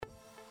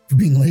For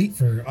being late?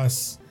 For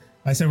us.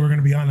 I said we're going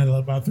to be on at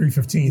about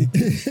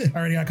 3:15. I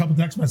already got a couple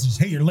text messages.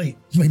 Hey, you're late.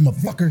 Late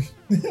motherfucker.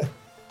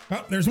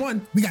 Oh, there's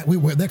one. They're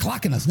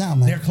clocking us now,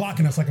 man. They're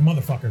clocking us like a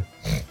motherfucker.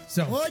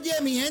 So. Oye,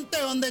 mi gente,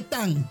 ¿dónde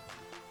están?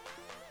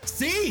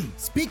 Sí.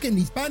 Speaking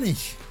the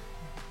Spanish.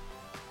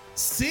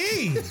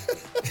 Sí.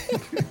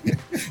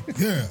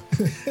 Yeah.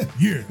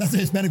 Yeah. That's the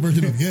Hispanic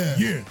version of yeah.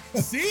 Yeah.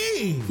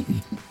 Sí.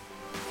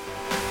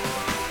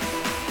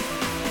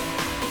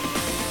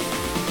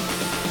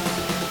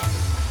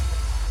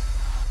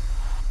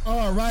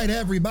 All right,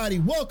 everybody.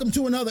 Welcome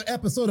to another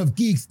episode of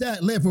Geeks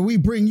That Live, where we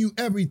bring you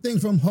everything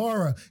from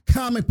horror,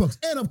 comic books,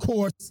 and of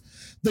course,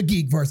 the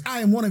Geekverse. I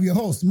am one of your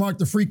hosts, Mark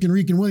the Freakin'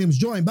 Rican Williams,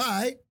 joined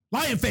by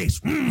Lion face,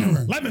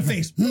 lemon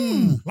face,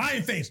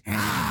 lion face,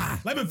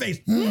 lemon face.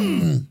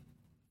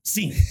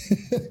 Scene.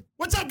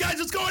 What's up, guys?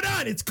 What's going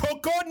on? It's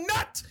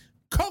Coconut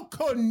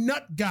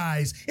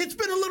guys. It's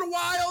been a little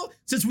while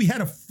since we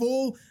had a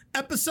full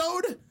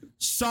episode.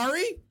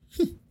 Sorry,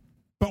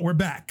 but we're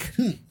back.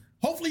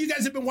 Hopefully you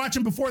guys have been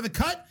watching Before the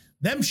Cut.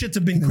 Them shits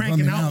have been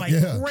cranking out like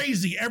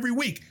crazy every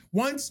week.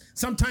 Once,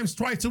 sometimes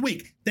twice a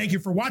week. Thank you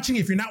for watching.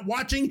 If you're not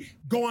watching,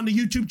 go on the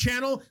YouTube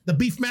channel, the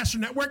Beefmaster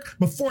Network,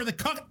 Before the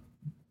Cut.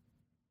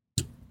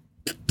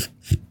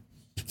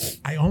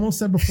 I almost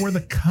said Before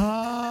the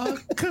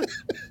Cock.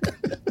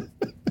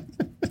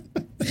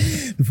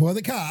 Before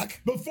the Cock.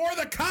 Before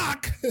the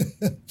Cock.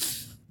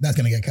 That's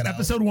going to get cut out.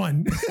 Episode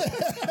 1.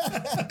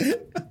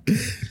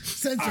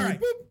 Censored. All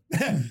right.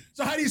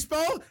 So how do you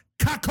spell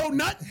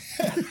Coconut?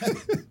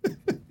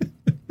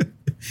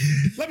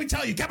 Let me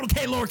tell you, capital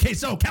K,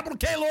 lowercase o, capital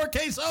K,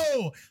 lowercase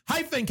o,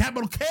 hyphen,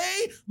 capital K,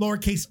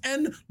 lowercase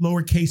n,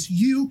 lowercase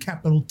u,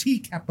 capital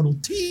T,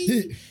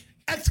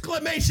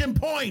 exclamation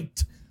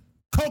point,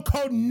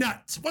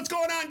 Coconut. What's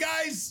going on,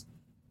 guys?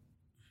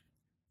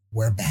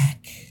 We're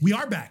back. We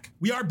are back.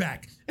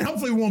 And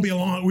hopefully it won't be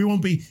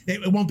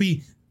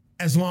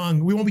as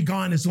long. We won't be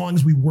gone as long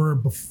as we were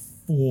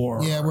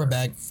before. Yeah, we're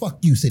back. Fuck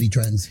you, City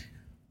Trends.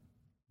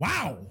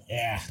 Wow.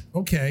 Yeah.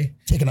 Okay.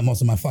 Taking up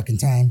most of my fucking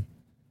time.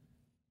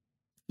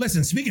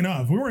 Listen, speaking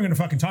of, we weren't going to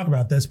fucking talk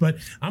about this, but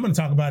I'm going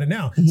to talk about it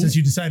now since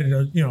you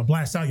decided to,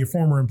 blast out your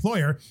former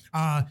employer.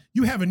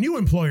 You have a new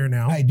employer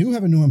now. I do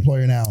have a new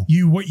employer now.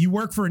 You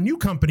work for a new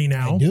company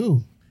now. I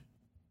do.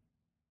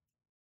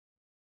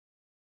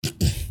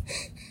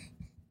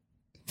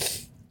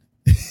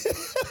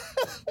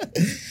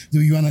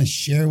 Do you want to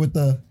share with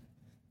the...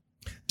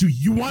 Do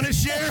you want to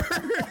share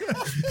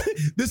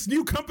this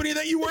new company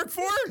that you work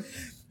for?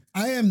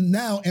 I am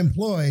now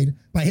employed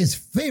by his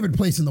favorite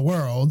place in the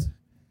world,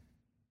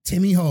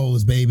 Timmy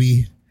Hose,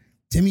 baby.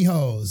 Timmy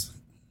Hose.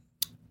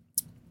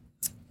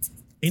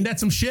 Ain't that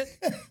some shit?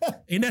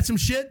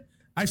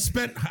 I've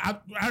spent, I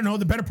don't know,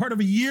 the better part of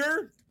a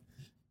year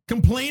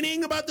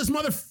complaining about this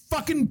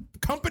motherfucking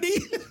company.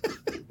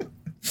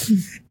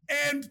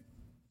 And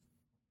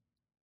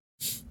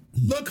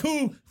look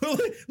who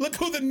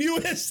the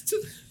newest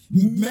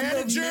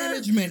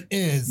management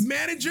is.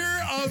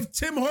 Manager of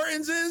Tim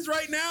Hortons is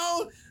right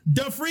now.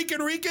 The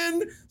Freakin'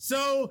 Rican.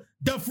 So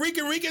the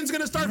Freakin' Rican's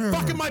gonna start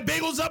fucking my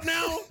bagels up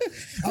now.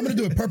 I'm gonna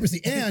do it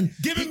purposely and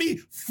giving me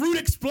fruit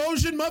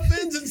explosion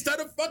muffins instead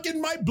of fucking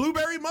my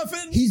blueberry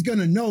muffin. He's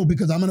gonna know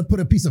because I'm gonna put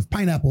a piece of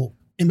pineapple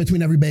in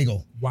between every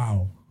bagel.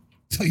 Wow.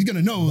 So he's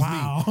gonna know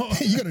it's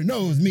me. You're gonna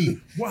know it's me.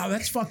 Wow,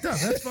 that's fucked up.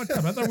 I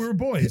thought we were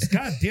boys.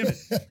 God damn it.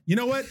 You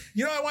know what?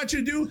 You know what I want you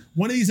to do?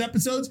 One of these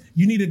episodes,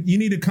 you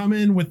need to come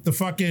in with the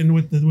fucking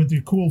with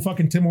the cool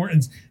fucking Tim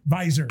Hortons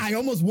visor. I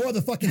almost wore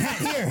the fucking hat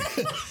here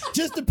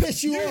just to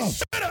piss you off.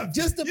 Should have.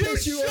 Just to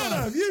piss you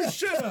off. You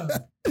should have.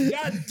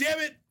 God damn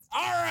it.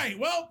 All right.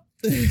 Well,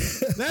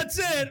 that's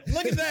it.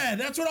 Look at that.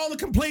 That's what all the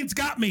complaints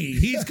got me.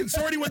 He's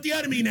consorting with the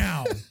enemy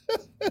now.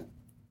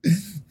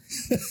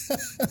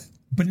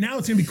 But now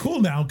it's gonna be cool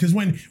now because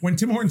when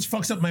Tim Hortons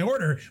fucks up my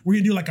order, we're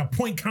gonna do like a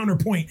point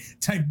counterpoint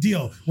type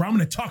deal where I'm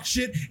gonna talk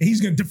shit and he's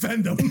gonna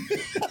defend them.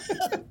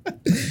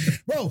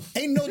 Bro,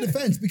 ain't no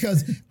defense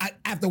because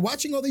after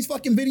watching all these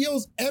fucking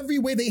videos, every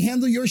way they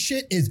handle your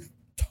shit is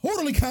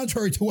totally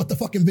contrary to what the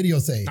fucking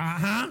videos say.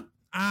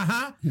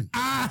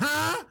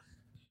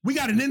 We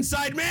got an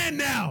inside man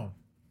now.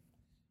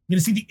 You're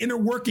gonna see the inner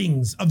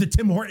workings of the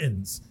Tim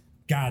Hortons.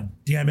 God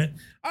damn it.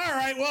 All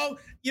right, well,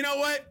 you know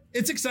what?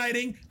 It's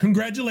exciting.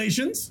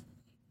 Congratulations.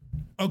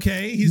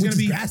 Okay, he's gonna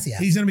be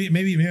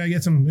maybe I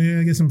get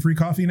some free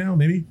coffee now,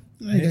 maybe.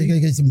 I gotta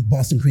get some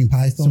Boston cream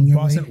pie thrown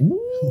your way.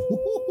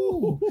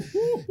 Ooh.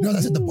 No,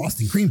 that's not the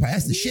Boston cream pie.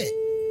 That's the shit.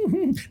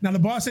 Now the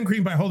Boston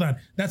cream pie, hold on.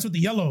 That's with the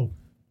yellow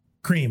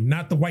cream,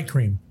 not the white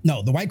cream.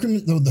 No, the white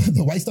cream,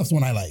 the white stuff's the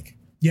one I like.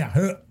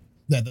 Yeah.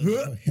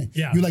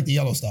 Yeah. You like the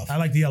yellow stuff. I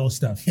like the yellow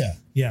stuff. Yeah.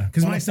 Yeah,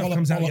 because my stuff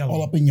comes out yellow.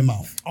 All up in your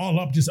mouth. All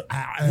up, just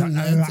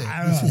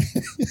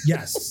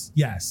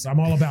yes. I'm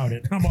all about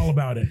it.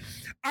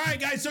 All right,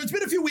 guys. So it's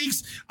been a few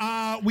weeks.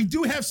 We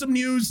do have some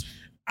news.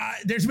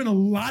 there's been a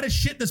lot of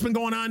shit that's been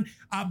going on.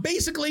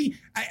 Basically,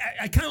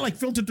 I kind of like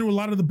filtered through a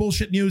lot of the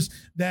bullshit news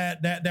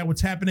that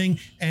what's happening,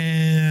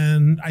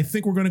 and I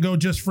think we're gonna go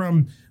just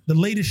from the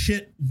latest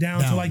shit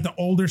down to like the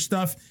older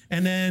stuff,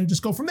 and then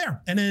just go from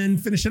there, and then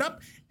finish it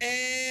up.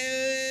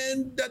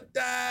 And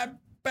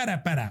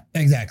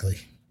Exactly.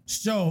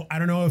 So I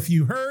don't know if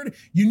you heard,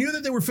 you knew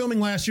that they were filming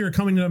last year a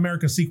Coming to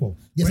America sequel.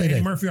 Yes, I Eddie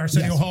did. Murphy,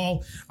 Arsenio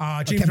Hall,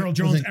 James Earl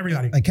Jones,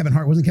 everybody. Like Kevin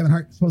Hart. Wasn't Kevin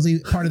Hart supposedly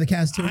part of the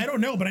cast too? I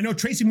don't know, but I know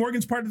Tracy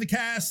Morgan's part of the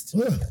cast.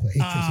 Ugh, I hate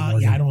Tracy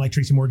Morgan. Yeah, I don't like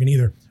Tracy Morgan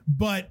either.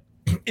 But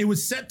it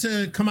was set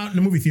to come out in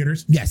the movie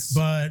theaters. Yes.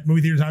 But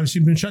movie theaters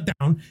obviously been shut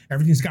down.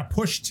 Everything's got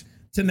pushed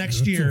to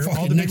next year.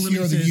 All the next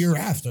year or the year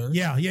after.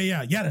 Yeah,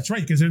 that's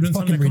right. Because there's been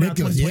something that coming out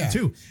in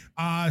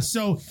 2022.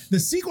 So the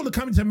sequel to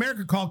Coming to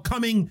America called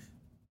Coming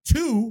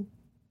to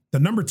the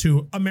number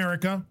 2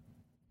 America.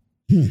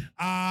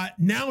 Now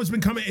it's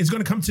going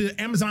to come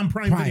to Amazon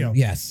Prime Video.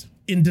 Yes.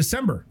 In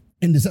December.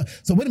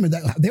 So wait a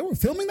minute, they were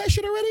filming that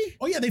shit already?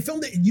 Oh yeah, they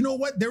filmed it. You know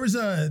what? There was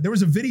a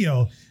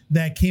video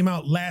that came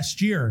out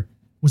last year.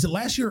 Was it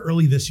last year or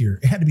early this year?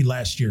 It had to be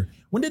last year.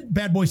 When did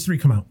Bad Boys 3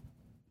 come out?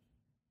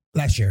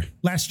 Last year.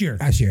 Last year.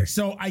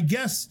 So I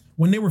guess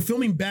when they were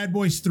filming Bad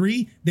Boys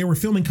 3, they were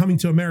filming Coming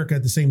to America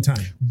at the same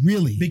time.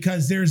 Really?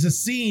 Because there's a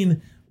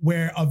scene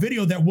where a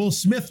video that Will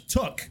Smith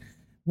took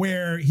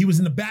where he was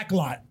in the back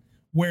lot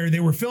where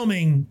they were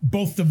filming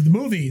both of the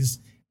movies,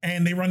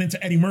 and they run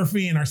into Eddie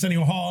Murphy and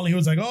Arsenio Hall. And he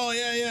was like, oh,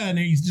 yeah. And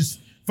he's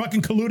just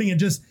fucking colluding and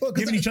just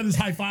giving each other's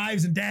high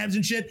fives and dabs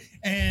and shit.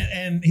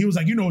 And he was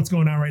like, you know what's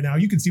going on right now.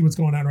 You can see what's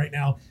going on right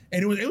now.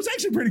 And it was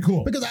actually pretty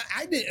cool. Because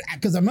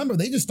I remember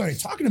they just started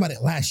talking about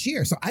it last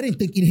year. So I didn't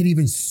think it had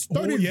even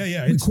started. Oh,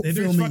 yeah.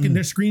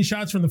 There's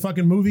screenshots from the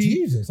fucking movie.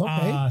 Jesus,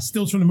 okay.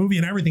 Stills from the movie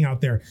and everything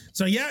out there.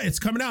 So yeah, it's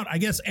coming out. I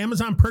guess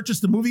Amazon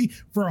purchased the movie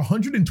for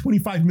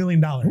 $125 million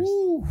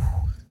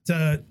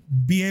to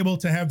be able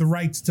to have the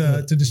rights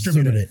to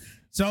distribute it.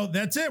 So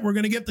that's it. We're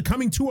going to get the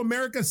Coming to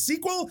America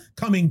sequel,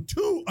 Coming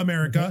to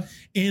America,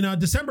 in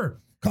December.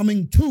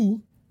 Coming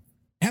to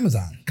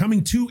Amazon.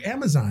 Coming to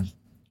Amazon.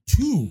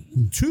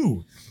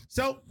 Two.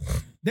 So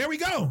there we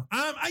go.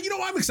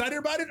 I'm excited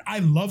about it. I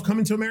love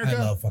Coming to America. I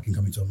love fucking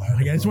Coming to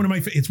America. Yeah, it's one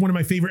of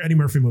my favorite Eddie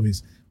Murphy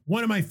movies.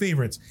 One of my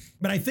favorites.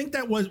 But I think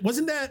that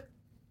wasn't that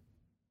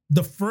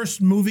the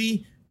first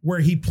movie where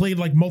he played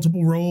like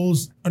multiple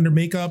roles under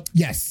makeup?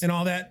 Yes. And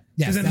all that?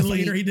 Yes. And then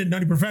later he did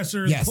Nutty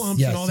Professor, yes,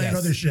 Clumps, and all that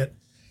other shit.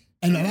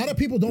 And a lot of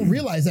people don't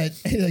realize that.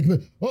 Like,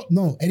 oh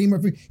no, Eddie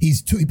Murphy. He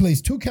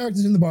plays 2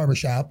 characters in The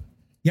Barbershop.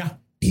 Yeah.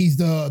 He's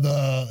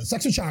the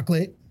Sex and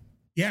Chocolate.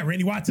 Yeah,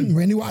 Randy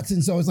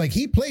Watson. So it's like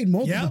he played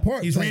multiple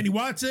parts. He's like Randy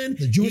Watson.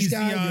 The Jewish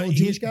guy, the old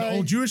Jewish guy. The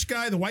old Jewish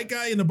guy, the white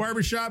guy in the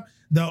barbershop,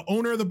 the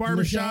owner of the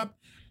barbershop.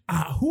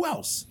 Who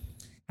else?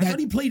 I thought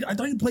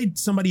he played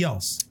somebody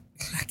else.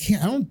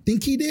 I don't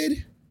think he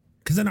did.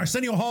 Because then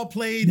Arsenio Hall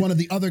played one of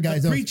the other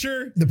guys. The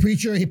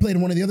preacher. He played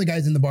one of the other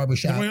guys in the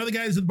barbershop. One of the other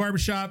guys in the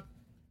barbershop.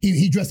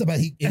 He dressed up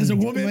as a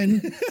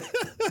woman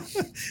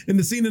in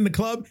the scene in the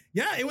club.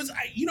 Yeah, it was.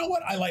 You know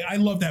what? I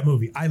love that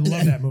movie. I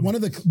love that movie.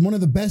 One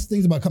of the best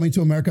things about Coming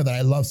to America that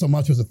I love so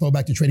much was a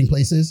throwback to Trading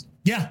Places.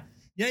 Yeah.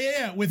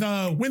 With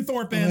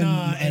Winthorpe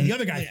and the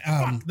other guy.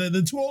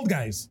 The 2 old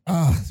guys.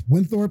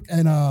 Winthorpe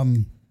and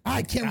I'm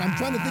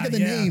trying to think of the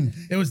name.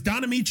 It was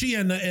Don Amici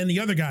and the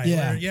other guy.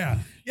 Yeah.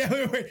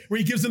 Where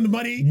he gives them the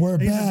money. We're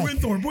back.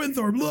 Says,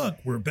 Winthorpe, look,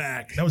 we're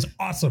back. That was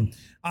awesome.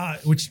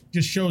 Which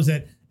just shows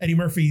that Eddie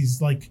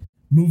Murphy's like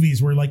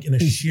movies were like in a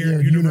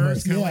shared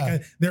universe, kind of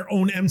like their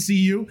own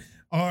MCU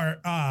or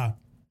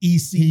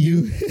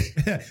ECU.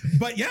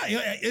 But yeah,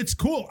 it's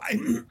cool.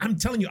 I'm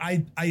telling you,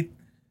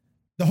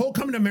 the whole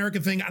Coming to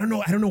America thing, I don't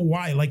know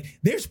why. Like,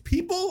 there's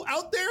people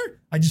out there,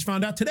 I just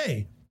found out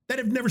today, that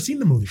have never seen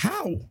the movie.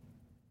 How?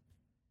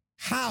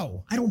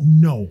 I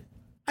don't know.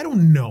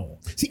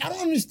 See, I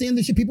don't understand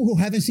this shit. People who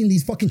haven't seen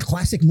these fucking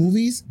classic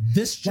movies.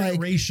 This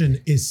generation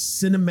is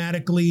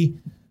cinematically.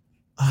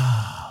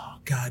 Oh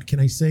God, can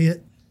I say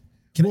it?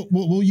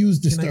 We'll use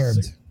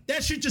Disturbed.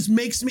 That shit just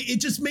makes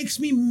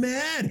me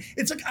mad.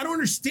 It's like, I don't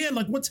understand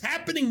like what's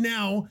happening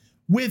now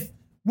with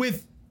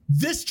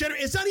this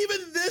generation. It's not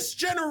even this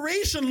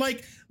generation.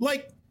 Like,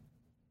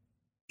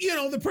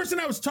 the person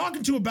I was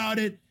talking to about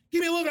it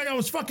gave me a look like I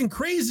was fucking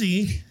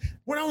crazy.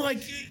 When I'm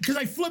like, because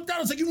I flipped out.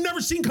 I was like, you've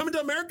never seen Coming to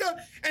America?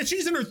 And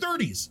she's in her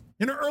 30s,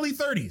 in her early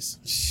 30s.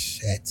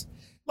 Shit.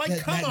 Like,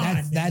 come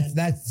on.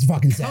 That's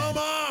fucking sad. Come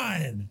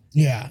on.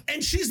 Yeah.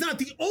 And she's not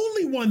the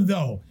only one,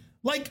 though.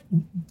 Like,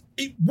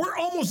 we're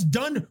almost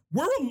done.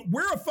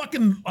 We're a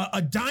fucking,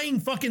 a dying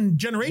fucking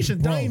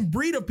generation, dying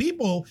breed of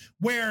people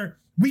where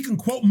we can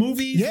quote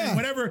movies and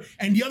whatever,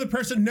 and the other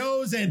person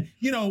knows, and,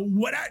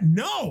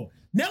 no.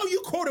 Now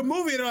you quote a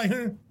movie, and they're like,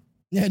 huh?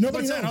 Yeah,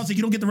 nobody knows. That? I was like,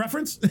 you don't get the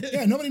reference?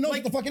 Yeah, nobody knows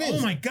what the fuck it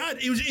is. Oh my God.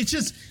 It's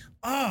just,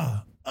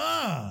 like,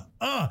 oh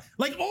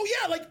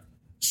yeah, like,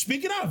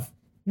 speaking of,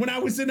 when I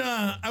was in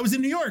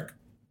New York.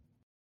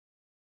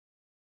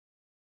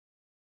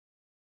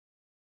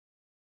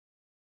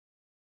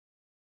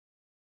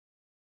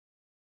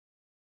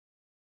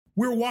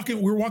 we were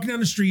walking down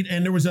the street,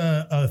 and there was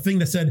a thing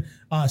that said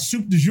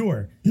soup du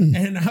jour,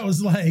 and I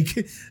was like,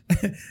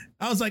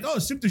 oh,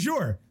 soup du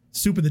jour,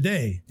 soup of the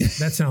day.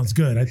 That sounds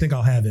good. I think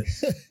I'll have it.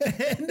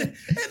 And the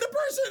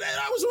person that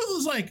I was with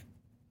was like,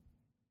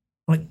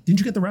 didn't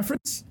you get the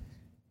reference?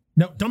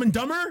 No, Dumb and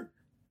Dumber?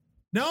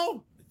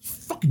 No?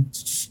 Fucking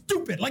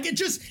stupid. Like it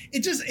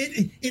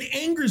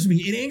angers me.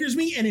 It angers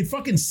me, and it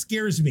fucking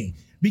scares me,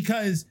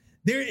 because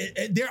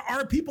there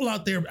are people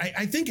out there.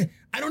 I think,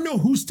 I don't know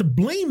who's to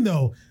blame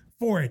though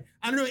for it.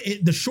 I don't know,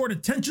 the short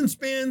attention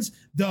spans,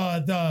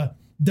 the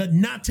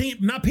not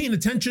paying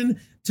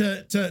attention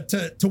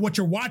to what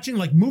you're watching,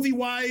 like movie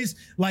wise,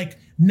 like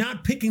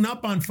not picking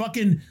up on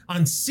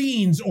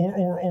scenes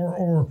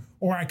or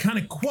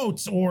iconic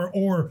quotes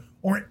or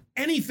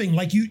anything.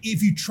 Like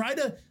if you try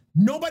to,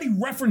 nobody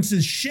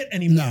references shit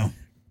anymore. No.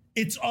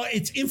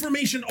 It's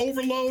information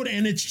overload,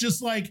 and it's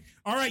just like,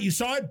 all right, you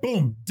saw it,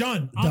 boom,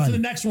 done. On to the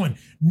next one.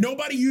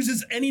 Nobody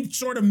uses any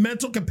sort of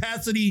mental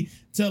capacity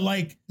to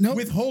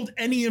withhold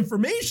any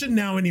information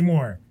now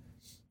anymore.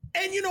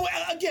 And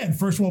again,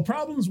 first world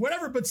problems,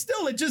 whatever, but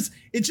still,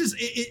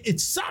 it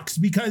sucks,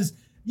 because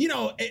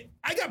I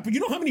got,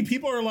 how many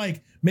people are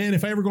like, man,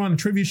 if I ever go on a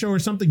trivia show or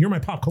something, you're my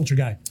pop culture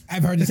guy.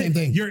 I've heard the same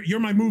thing. You're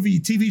my movie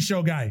TV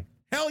show guy.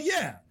 Hell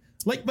yeah.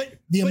 But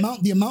the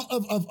amount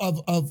of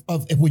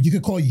what you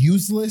could call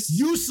useless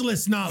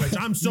knowledge.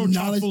 I'm so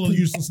chock full of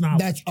useless knowledge.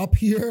 That's up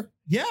here.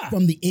 Yeah.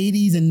 From the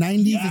 80s and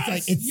 90s.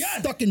 Yes, it's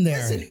stuck in there.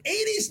 Listen,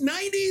 80s,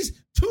 90s,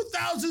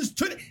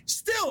 2000s,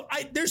 still,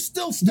 there's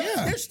still stuff.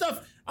 Yeah. There's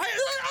stuff. I'm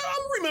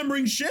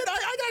remembering shit.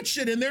 I got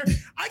shit in there.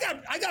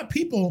 I got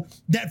people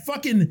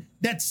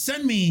that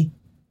send me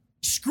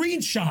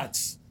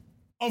screenshots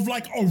of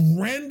like a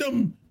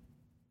random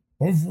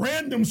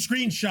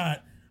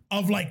screenshot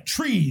of like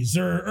trees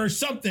or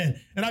something,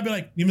 and I'd be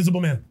like, The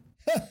Invisible Man.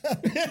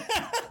 They'd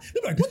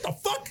be like, what the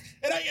fuck?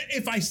 And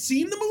if I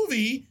seen the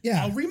movie,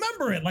 yeah, I'll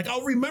remember it. Like,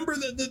 I'll remember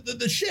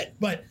the shit.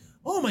 But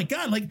oh my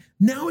god, like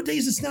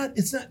nowadays it's not.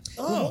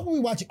 Oh, well, what were we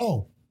watching?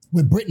 Oh,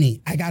 with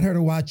Brittany, I got her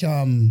to watch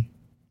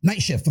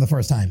Night Shift for the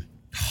first time.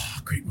 Oh,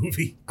 great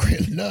movie.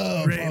 Great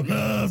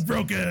love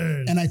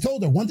broken. And I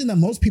told her, one thing that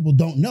most people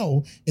don't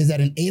know is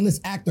that an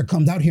A-list actor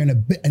comes out here in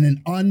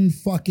an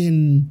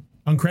uncredited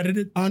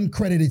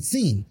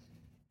scene.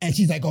 And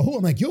she's like, oh, who?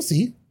 I'm like, you'll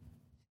see.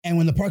 And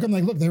when the park, I'm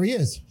like, look, there he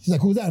is. She's like,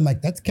 who's that? I'm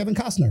like, that's Kevin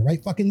Costner,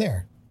 right fucking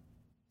there.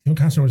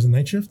 Kevin Costner was in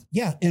Night Shift?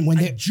 Yeah. And when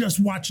I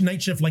just watched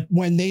Night Shift 4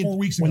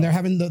 weeks ago. When they're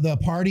having the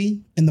party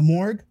in the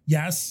morgue.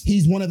 Yes.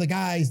 He's one of the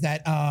guys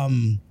that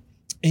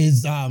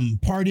is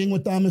partying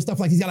with them and stuff.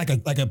 Like, he's got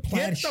like a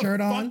plaid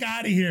shirt on. Get the fuck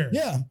out of here.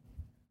 Yeah.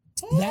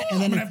 Oh, and then I'm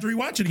going to have to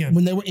rewatch it again.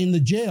 When they were in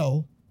the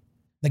jail,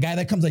 the guy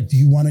that comes like, do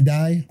you want to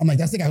die? I'm like,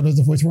 that's the guy who does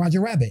the voice for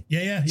Roger Rabbit.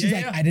 Yeah. She's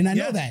like, I did not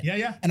know that.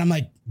 Yeah. And I'm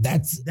like,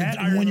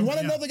 when you want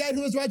to know the guy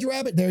who does Roger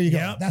Rabbit, there you go.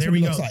 Yeah, that's what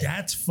he looks like.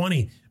 That's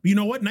funny. But you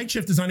know what? Night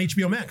Shift is on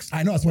HBO Max.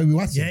 I know, that's why we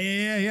watched it.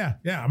 Yeah.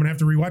 I'm going to have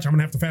to rewatch. I'm going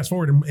to have to fast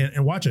forward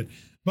and watch it.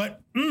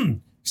 But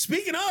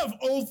speaking of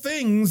old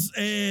things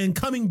and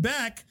coming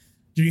back,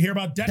 did you hear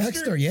about Dexter?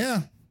 Dexter,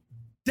 yeah.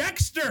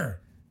 Dexter.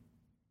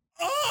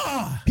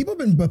 Oh. People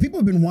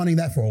have been wanting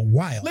that for a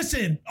while.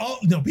 Listen,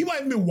 people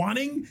haven't been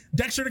wanting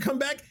Dexter to come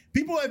back.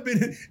 People have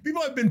been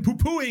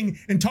poo-pooing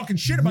and talking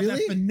shit about that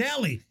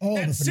finale. Oh,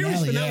 that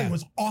series finale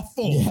was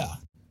awful. Yeah.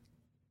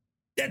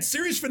 That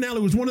series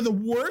finale was one of the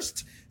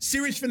worst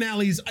series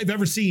finales I've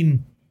ever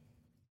seen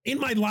in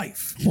my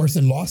life. Worse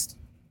than Lost?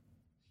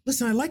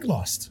 Listen, I like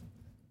Lost.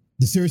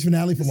 The series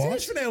finale for Lost? The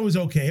series finale was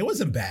okay. It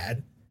wasn't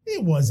bad.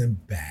 It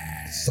wasn't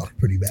bad. It sucked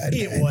pretty bad.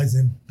 It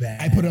wasn't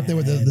bad. I put it up there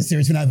with the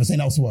series finale for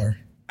St. Elsewhere.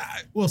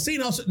 St.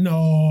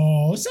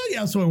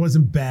 Elsewhere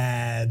wasn't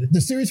bad.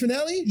 The series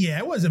finale? Yeah,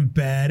 it wasn't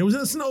bad. It was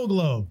in a snow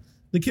globe.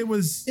 The kid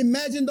was...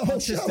 Imagine the whole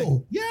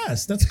show.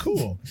 Yes, that's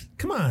cool.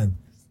 Come on.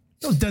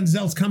 That was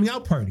Denzel's coming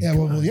out party.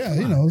 Yeah,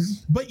 he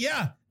knows. But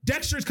yeah,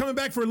 Dexter's coming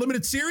back for a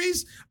limited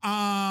series.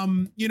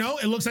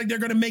 It looks like they're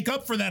going to make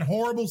up for that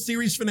horrible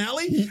series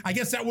finale. I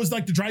guess that was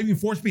like the driving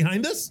force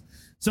behind this.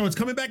 So it's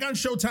coming back on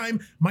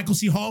Showtime. Michael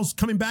C. Hall's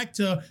coming back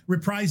to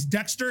reprise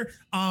Dexter.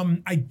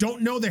 I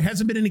don't know. There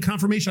hasn't been any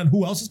confirmation on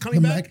who else is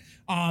coming back.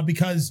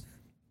 Because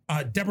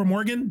Deborah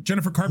Morgan,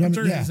 Jennifer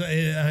Carpenter,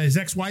 his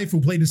ex-wife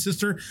who played his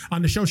sister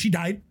on the show, she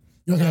died.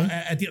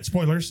 Okay. At the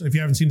spoilers, if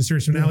you haven't seen the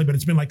series finale, but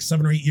it's been like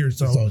 7 or 8 years.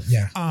 So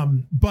yeah.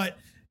 But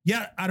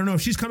yeah, I don't know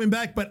if she's coming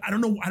back, but I don't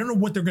know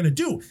what they're gonna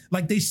do.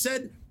 Like they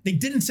said, they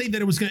didn't say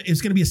that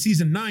it's gonna be a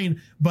season 9,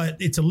 but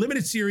it's a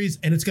limited series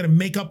and it's gonna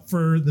make up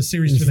for the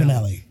series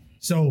finale.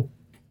 So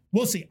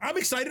we'll see. I'm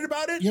excited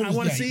about it. I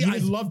want to see. I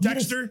love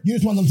Dexter. You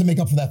just want them to make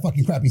up for that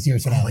fucking crappy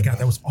series finale. Oh my god,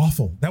 that was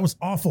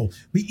awful.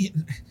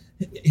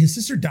 His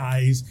sister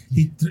dies.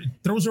 He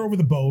throws her over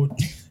the boat.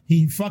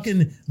 He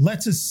fucking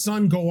lets his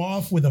son go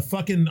off with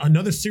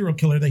another serial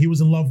killer that he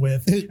was in love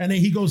with, and then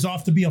he goes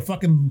off to be a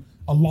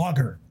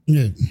logger.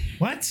 Yeah.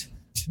 What?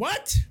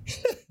 What?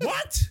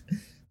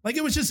 Like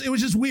it was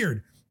just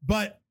weird.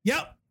 But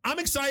yep, I'm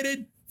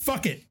excited.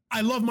 Fuck it.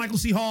 I love Michael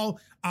C. Hall.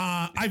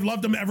 I've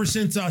loved him ever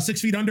since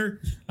 6 Feet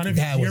Under. I don't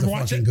know if you ever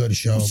watched it. Good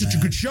show. It was such a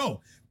good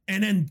show.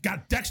 And then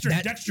got Dexter.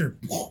 Dexter.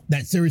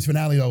 That series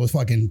finale though was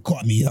fucking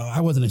caught me. I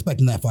wasn't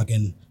expecting that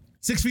fucking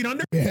 6 Feet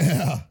Under?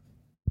 Yeah.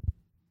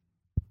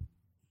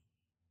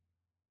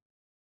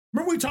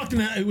 Remember we talked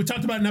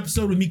about an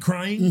episode with me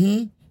crying?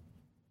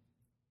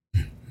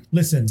 Mm-hmm.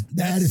 Listen,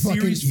 that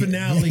series fucking,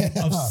 finale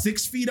of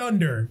 6 Feet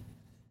Under.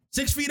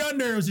 6 Feet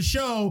Under was a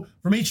show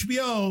from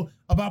HBO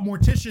about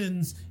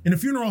morticians in a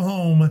funeral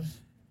home.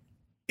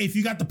 If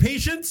you got the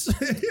patience,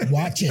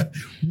 watch it.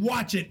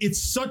 Watch it.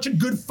 It's such a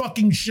good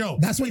fucking show.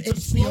 That's when it's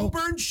a slow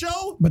burn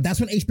show. But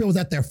that's when HBO was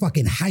at their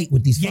fucking height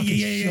with these fucking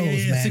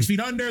shows, man. 6 Feet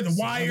Under, The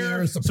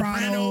Wire,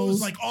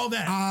 Sopranos, like all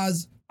that.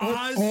 Oz.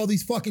 All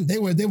these fucking they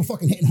were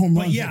fucking hitting home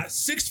runs. But yeah,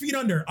 6 Feet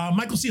Under.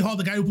 Michael C. Hall,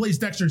 the guy who plays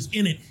Dexter's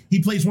in it.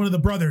 He plays one of the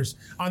brothers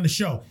on the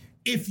show.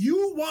 If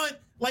you want,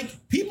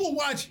 like, people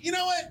watch, you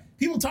know what?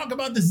 People talk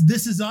about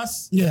This Is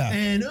Us. Yeah.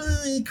 And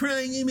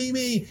crying,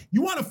 me.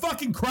 You want to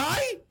fucking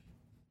cry?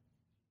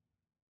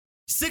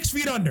 6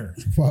 Feet Under.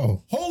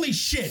 Whoa. Holy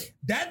shit.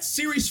 That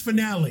series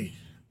finale.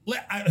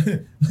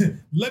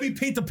 Let me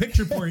paint the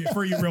picture for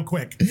you real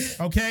quick.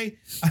 Okay?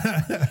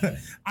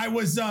 I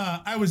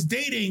was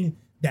dating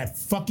that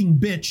fucking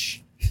bitch.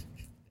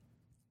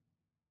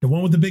 The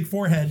one with the big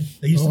forehead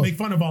that used to make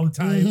fun of all the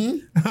time.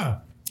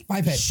 Mm-hmm.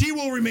 5 head. She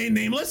will remain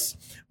nameless,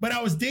 but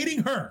I was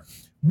dating her.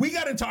 We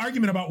got into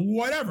argument about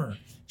whatever.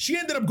 She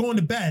ended up going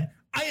to bed.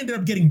 I ended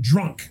up getting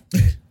drunk.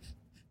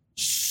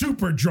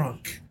 Super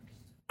drunk.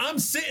 I'm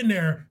sitting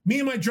there, me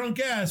and my drunk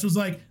ass was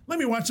like, let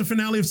me watch the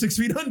finale of 6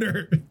 Feet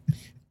Under.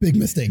 Big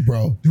mistake,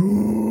 bro.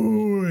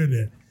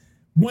 Dude.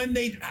 When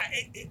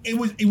it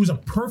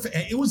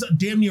was a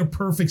damn near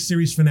perfect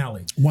series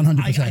finale.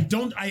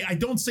 100%. I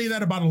don't say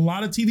that about a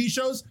lot of TV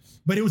shows,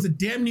 but it was a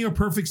damn near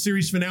perfect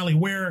series finale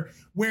where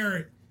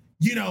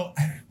you know,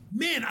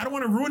 man, I don't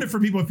want to ruin it for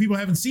people if people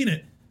haven't seen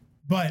it,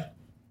 but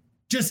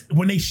just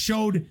when they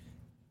showed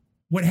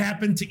what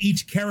happened to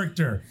each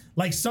character,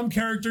 like some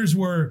characters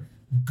were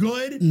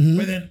good,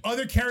 but then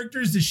other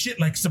characters, the shit,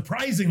 like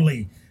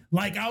surprisingly.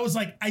 Like I was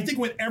like, I think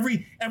with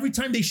every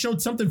time they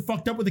showed something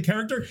fucked up with the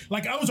character,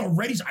 like I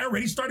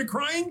already started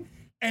crying,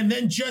 and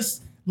then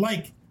just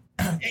like,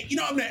 you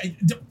know,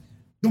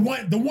 the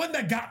one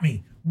that got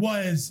me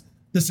was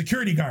the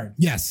security guard.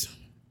 Yes,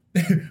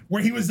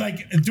 where he was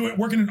like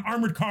working in an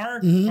armored car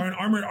or an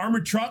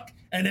armored truck,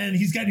 and then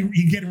he's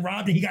getting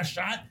robbed and he got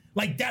shot.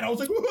 Like that, I was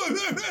like,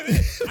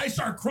 I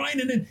started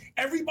crying, and then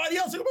everybody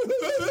else,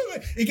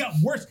 it got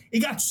worse. It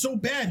got so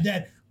bad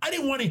that I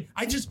didn't want to.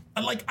 I just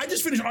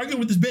finished arguing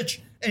with this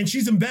bitch, and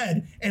she's in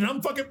bed, and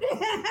I'm fucking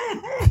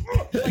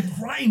like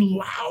crying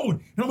loud,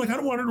 and I'm like, I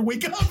don't want her to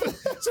wake up.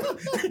 So I'm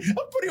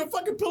putting a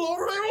fucking pillow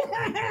over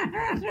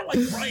her,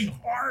 like crying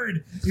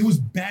hard. It was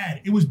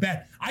bad. It was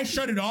bad. I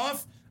shut it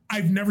off.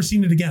 I've never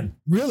seen it again.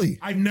 Really?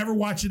 I've never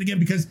watched it again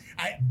because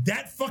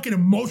that fucking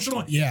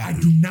emotional. Yeah. I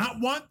do not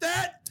want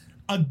that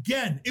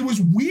again. It was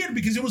weird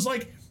because it was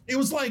like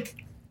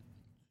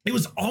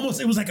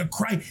a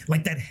cry,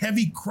 like that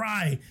heavy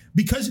cry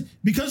because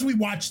we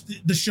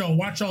watched the show,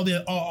 watched all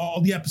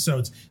the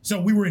episodes.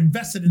 So we were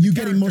invested in. You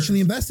get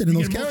emotionally invested in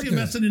those characters.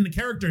 Invested in the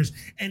characters,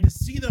 and to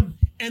see them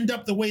end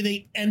up the way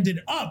they ended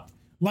up,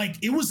 like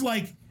it was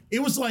like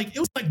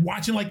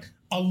watching like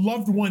a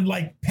loved one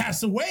like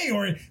pass away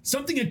or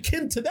something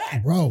akin to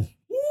that, bro.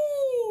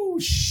 Woo,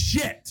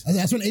 shit.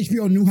 That's when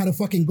HBO knew how to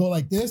fucking go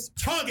like this,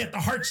 tug at the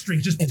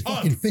heartstrings, just and tug,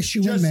 fucking fish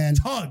you just in, man.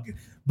 Tug,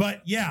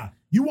 but yeah.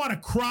 You want to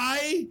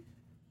cry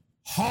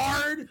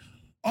hard,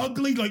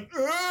 ugly, like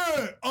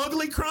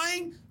ugly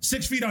crying?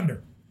 6 Feet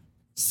Under.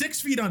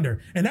 6 Feet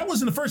Under. And that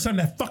wasn't the first time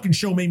that fucking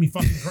show made me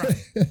fucking cry.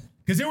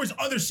 Because there was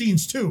other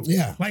scenes too.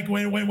 Yeah. Like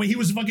when he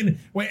was fucking,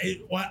 when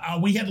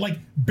he had like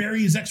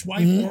bury his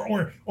ex-wife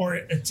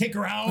or take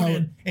her out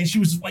and she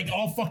was like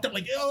all fucked up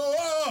like,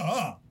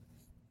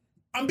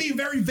 I'm being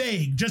very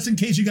vague just in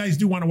case you guys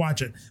do want to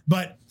watch it.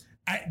 But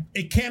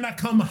it cannot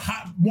come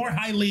more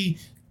highly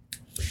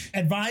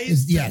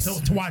advised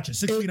to watch it.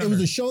 6 Feet Under. It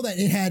was a show that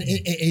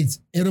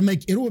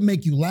it will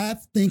make you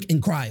laugh, think,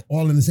 and cry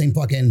all in the same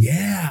fucking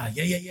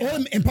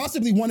and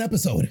possibly one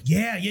episode.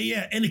 Yeah.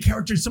 And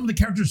some of the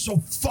characters are so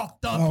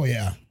fucked up. Oh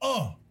yeah.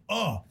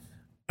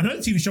 Another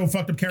TV show with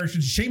fucked up characters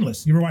is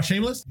Shameless. You ever watch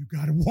Shameless? You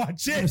gotta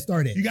watch it. I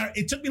started.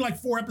 It took me like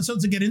 4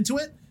 episodes to get into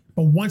it,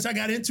 but once I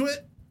got into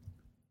it,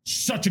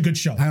 such a good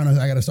show. I don't know.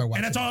 I gotta start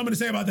watching. And that's all I'm gonna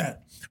say about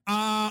that.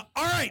 All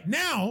right,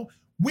 now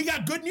we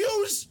got good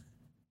news.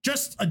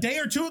 Just a day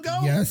or two ago,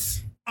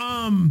 yes.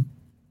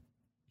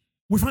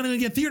 We're finally gonna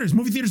get theaters.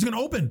 Movie theaters are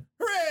gonna open.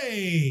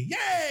 Hooray!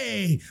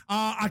 Yay!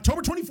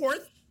 October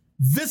 24th,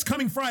 this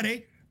coming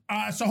Friday.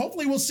 So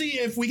hopefully we'll see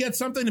if we get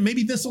something, and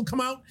maybe this will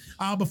come out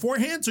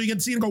beforehand, so you get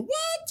to see it and go,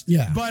 what?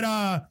 Yeah.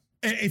 But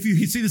if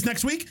you see this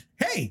next week,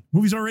 hey,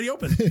 movie's already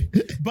open.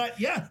 But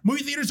yeah,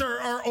 movie theaters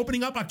are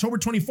opening up October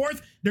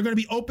 24th. They're gonna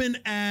be open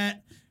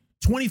at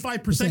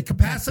 25%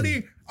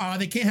 capacity.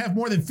 They can't have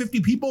more than 50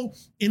 people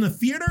in a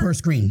theater per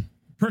screen.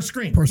 Per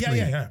screen.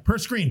 Yeah. Per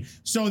screen.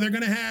 So they're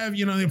going to have,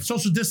 they have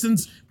social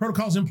distance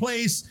protocols in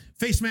place,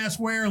 face mask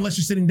wear, unless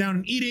you're sitting down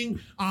and eating,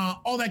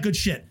 all that good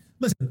shit.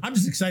 Listen, I'm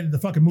just excited the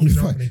fucking movies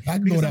are opening I can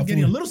go because I'm without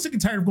getting a food. little sick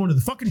and tired of going to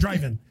the fucking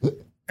drive-in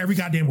every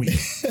goddamn week.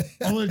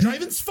 Although the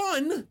drive-in's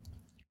fun,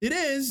 it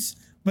is,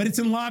 but it's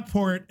in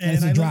Lockport and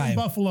it's a I live drive. in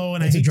Buffalo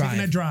and It's I a hate drive.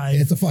 taking that drive.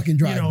 It's a fucking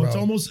drive, You know,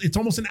 bro. it's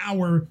almost an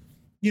hour.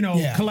 You know,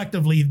 Yeah.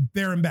 collectively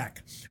there and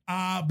back.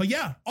 But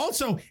yeah,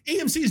 also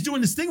AMC is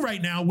doing this thing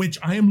right now, which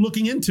I am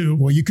looking into,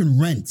 Well, you can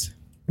rent.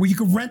 where you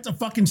can rent a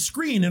fucking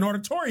screen, an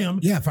auditorium.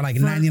 Yeah, for like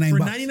 99 for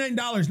bucks.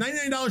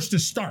 $99 to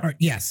start.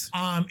 Yes.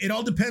 It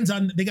all depends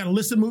on, they got a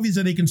list of movies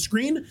that they can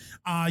screen.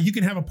 You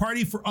can have a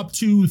party for up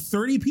to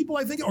 30 people,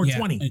 I think, or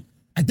 20.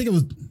 I think it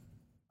was.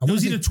 It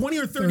was either 20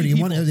 or 30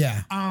 people.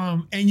 Yeah.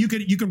 And you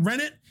can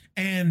rent it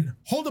and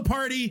hold a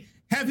party,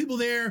 have people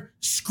there,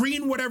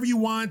 screen whatever you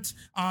want.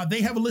 They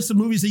have a list of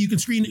movies that you can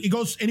screen. It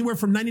goes anywhere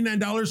from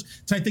 $99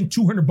 to I think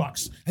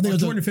 $200, I think or it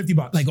was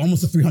 $250. like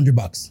almost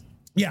 $300.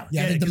 Yeah,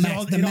 Yeah, the 'cause max, it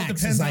all the max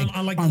depends is like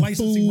on like on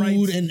licensing food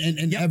rights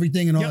and Yep.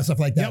 everything and all Yep. that stuff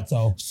like that.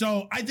 Yep.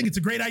 So I think it's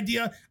a great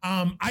idea.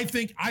 I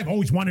think I've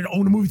always wanted to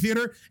own a movie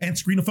theater and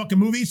screen a fucking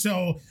movie.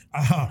 So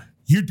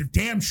you're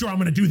damn sure I'm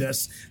going to do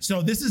this.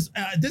 So this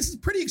is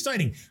pretty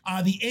exciting.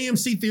 The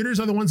AMC theaters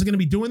are the ones that are going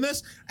to be doing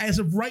this. As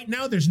of right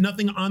now, there's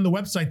nothing on the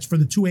websites for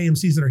the 2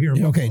 AMCs that are here.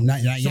 In okay, Buffalo.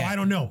 not So yet. I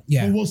don't know.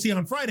 Yeah. But we'll see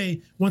on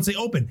Friday once they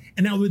open.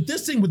 And now with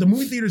this thing, with the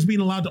movie theaters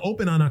being allowed to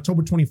open on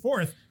October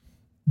 24th,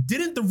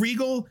 didn't the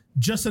Regal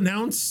just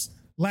announce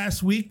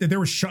last week that they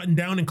were shutting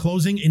down and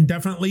closing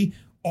indefinitely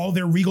all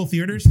their Regal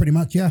theaters, Pretty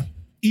much, yeah.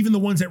 even the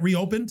ones that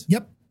reopened,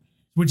 Yep.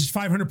 which is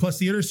 500 plus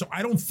theaters. So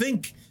I don't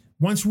think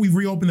once we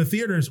reopen the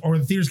theaters or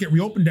the theaters get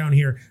reopened down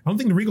here, I don't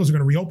think the Regals are going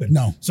to reopen.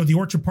 No. So the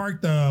Orchard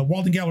Park, the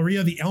Walden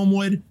Galleria, the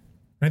Elmwood,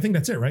 I think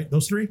that's it, right?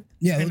 Those three?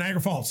 Yeah. And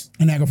Niagara Falls.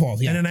 And Niagara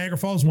Falls, yeah. And the Niagara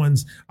Falls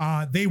ones,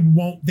 they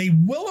will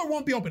or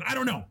won't be open. I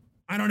don't know.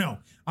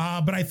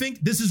 But I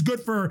think this is good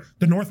for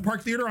the North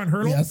Park Theater on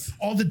Hurdle. Yes.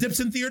 All the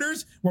Dipson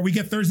theaters where we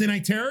get Thursday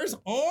Night Terrors.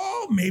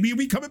 Oh, maybe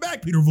we coming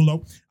back, Peter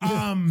Vullo.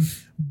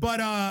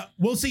 But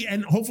we'll see.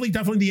 And hopefully,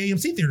 definitely the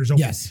AMC theaters open.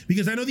 Yes.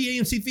 Because I know the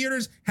AMC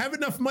theaters have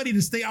enough money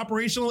to stay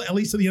operational at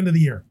least to the end of the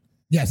year.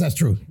 Yes, that's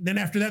true. Then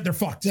after that, they're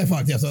fucked. They're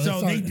fucked, yeah.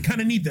 So they kind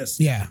of need this.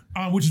 Yeah.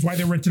 Which is why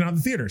they're renting out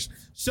the theaters.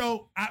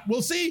 So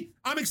we'll see.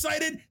 I'm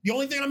excited. The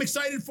only thing I'm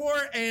excited for,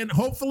 and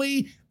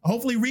hopefully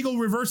Regal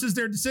reverses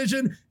their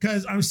decision,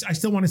 because I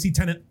still want to see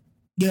Tenet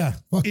Yeah.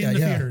 Fuck in yeah, the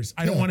yeah. theaters.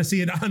 I don't Yeah. want to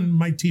see it on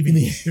my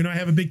TV. You know, I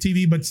have a big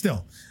TV, but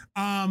still.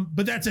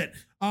 But that's it.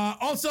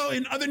 Also,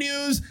 in other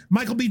news,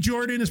 Michael B.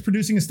 Jordan is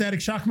producing a Static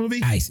Shock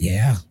movie. Nice,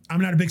 yeah. I'm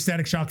not a big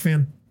Static Shock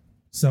fan,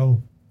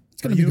 so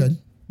It's going to be good.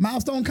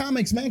 Milestone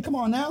Comics, man. Come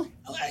on now.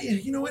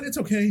 You know what? It's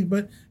okay,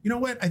 but you know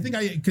what? I think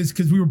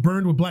because we were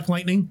burned with Black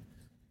Lightning.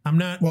 I'm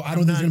not. Well, I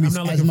don't think I'm it's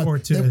not gonna be looking as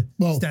forward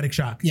much- to Static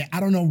Shock. Yeah, I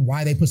don't know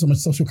why they put so much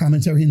social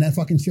commentary in that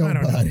fucking show. I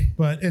don't know,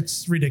 but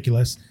it's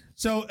ridiculous.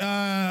 So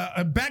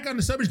back on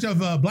the subject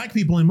of black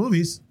people in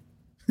movies,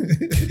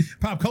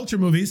 pop culture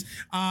movies.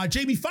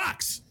 Jamie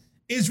Foxx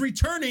is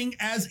returning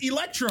as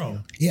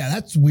Electro Yeah,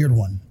 that's a weird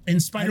one.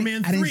 in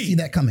Spider-Man 3. I didn't see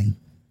that coming.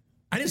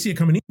 I didn't see it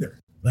coming either.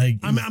 Like,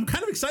 I'm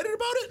kind of excited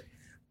about it,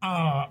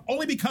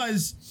 only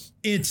because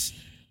it's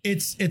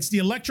the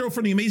Electro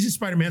from the Amazing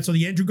Spider-Man, so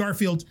the Andrew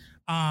Garfield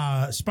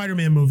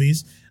Spider-Man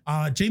movies.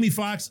 Jamie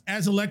Foxx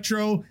as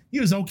Electro, he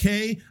was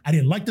okay. I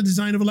didn't like the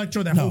design of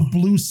Electro, that whole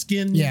blue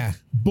skin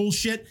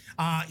bullshit.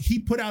 He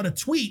put out a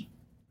tweet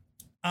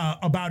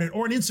about it,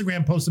 or an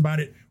Instagram post about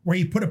it, where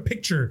he put a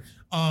picture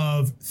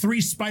of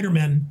 3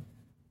 Spider-Men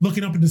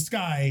looking up in the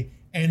sky,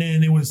 and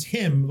then it was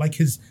him, like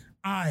his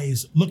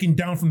eyes looking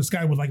down from the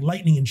sky with like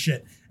lightning and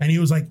shit. And he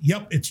was like,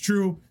 yep, it's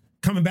true.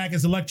 Coming back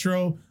as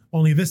Electro,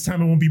 only this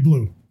time it won't be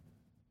blue.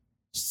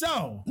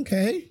 So,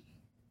 okay.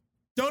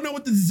 don't know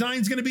what the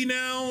design's going to be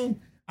now.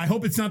 I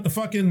hope it's not the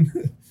fucking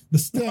the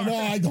star. Yeah, no,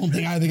 I think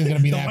it's gonna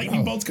be the that.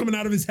 lightning bolts coming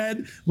out of his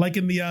head, like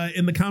in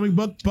the comic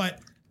book. But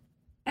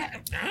I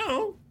don't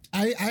know.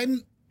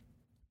 I'm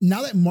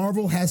now that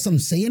Marvel has some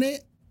say in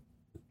it,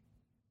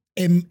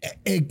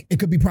 it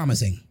could be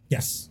promising.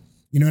 Yes.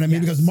 You know what I mean?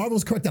 Yes. Because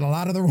Marvel's corrected a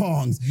lot of the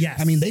wrongs. Yes.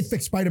 I mean, they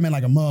fixed Spider-Man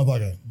like a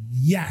motherfucker.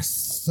 Yes.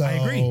 So-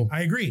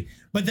 I agree.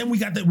 But then we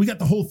got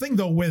the whole thing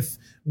though with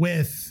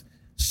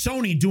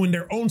Sony doing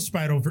their own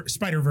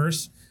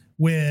Spider-Verse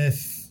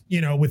with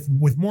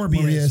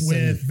Morbius,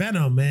 with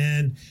Venom,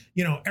 and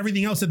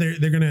everything else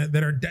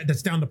that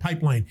that's down the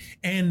pipeline.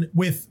 And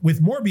with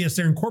Morbius,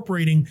 they're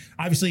incorporating,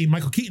 obviously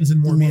Michael Keaton's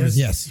in Morbius.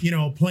 Yes.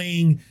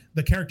 Playing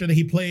the character that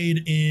he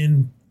played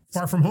in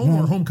Far From Home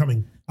or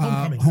Homecoming.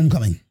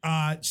 Homecoming.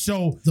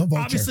 So The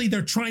Vulture. obviously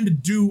they're trying to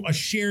do a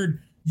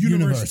shared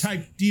universe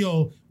type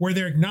deal where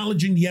they're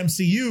acknowledging the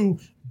MCU,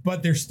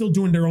 but they're still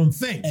doing their own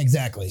thing.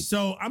 Exactly.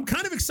 So I'm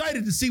kind of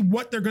excited to see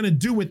what they're going to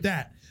do with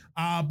that.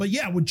 But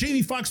yeah, with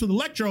Jamie Foxx with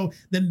Electro,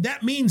 then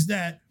that means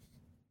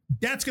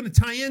that's going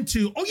to tie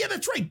into. Oh yeah,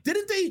 that's right.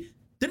 Didn't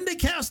they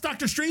cast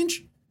Doctor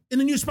Strange in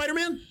the new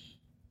Spider-Man?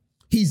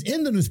 He's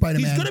in the new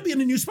Spider-Man. He's going to be in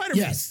the new Spider-Man.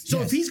 Yes.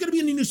 So if he's going to be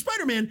in the new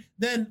Spider-Man,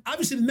 then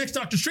obviously the next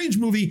Doctor Strange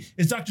movie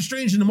is Doctor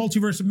Strange in the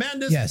Multiverse of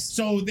Madness. Yes.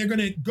 So they're going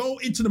to go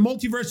into the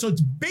multiverse. So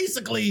it's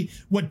basically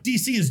what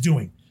DC is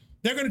doing.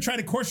 They're going to try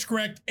to course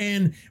correct,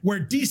 and where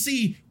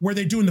DC, where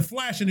they're doing the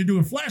Flash and they're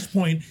doing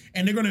Flashpoint,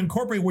 and they're going to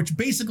incorporate, which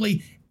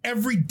basically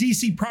every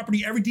DC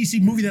property, every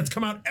DC movie that's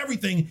come out,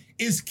 everything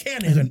is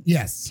canon.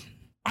 Yes.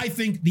 I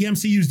think the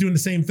MCU is doing the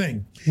same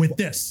thing with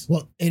this.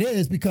 Well, it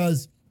is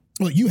because,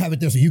 well, you have it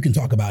there, so you can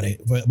talk about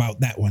it,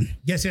 about that one.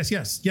 Yes.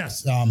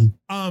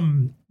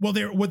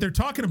 What they're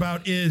talking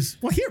about is,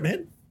 well, here,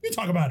 man, you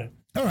talk about it.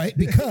 All right,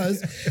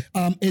 because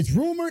it's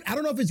rumored. I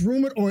don't know if it's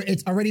rumored or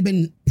it's already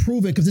been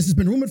proven, because this has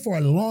been rumored for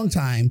a long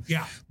time.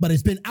 Yeah. But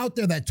it's been out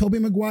there that Tobey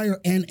Maguire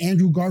and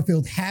Andrew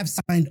Garfield have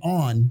signed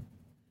on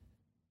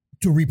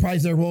to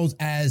reprise their roles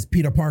as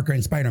Peter Parker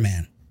and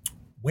Spider-Man.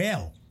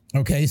 Well.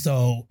 Okay,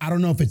 so I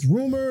don't know if it's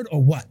rumored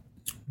or what.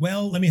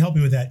 Well, let me help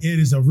you with that. It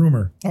is a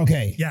rumor.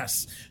 Okay.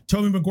 Yes.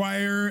 Tobey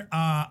Maguire,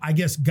 I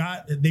guess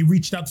they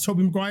reached out to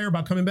Tobey Maguire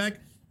about coming back.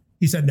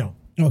 He said no.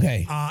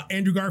 Okay.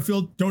 Andrew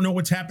Garfield, don't know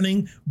what's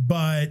happening,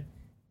 but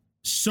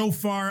so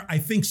far, I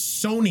think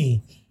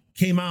Sony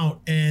came out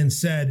and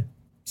said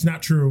it's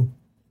not true.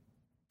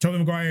 Tobey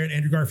Maguire and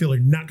Andrew Garfield are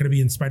not going to be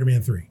in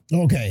Spider-Man 3.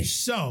 Okay.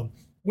 So,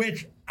 when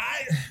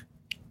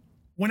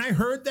I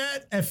heard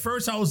that, at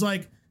first I was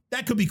like,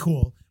 that could be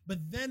cool. But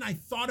then I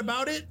thought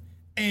about it,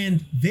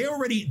 and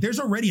there's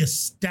already a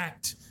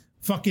stacked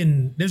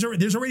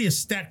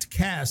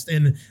cast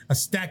and a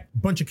stacked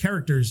bunch of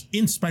characters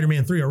in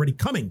Spider-Man 3 already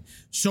coming.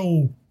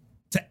 So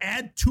to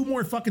add 2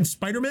 more fucking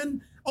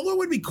Spider-Men, although it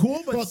would be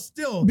cool, but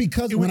still,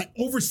 because it would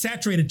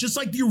oversature it, just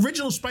like the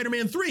original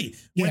Spider-Man 3,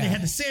 where they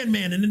had the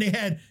Sandman, and then they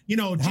had,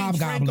 James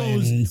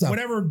Franco's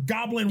whatever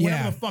Goblin,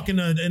 whatever the fuck in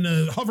a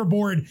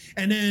hoverboard,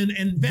 and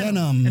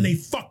Venom, and they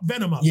fucked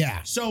Venom up.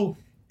 Yeah. So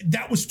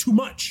that was too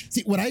much.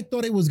 See, what I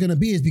thought it was going to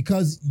be is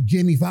because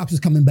Jamie Foxx is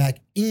coming back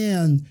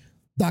and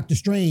Doctor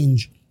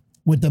Strange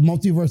with the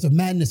multiverse of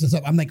madness and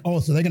stuff. I'm like,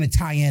 oh, so they're going to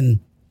tie in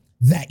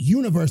that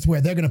universe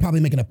where they're going to probably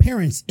make an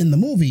appearance in the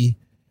movie.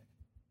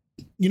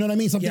 You know what I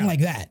mean? Something like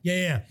that.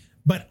 Yeah.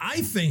 But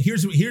I think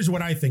here's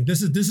what I think.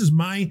 This is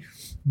my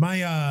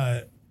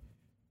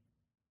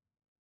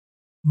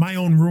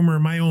own rumor,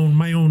 my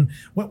own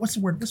what's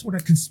the word? What's a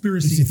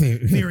conspiracy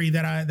theory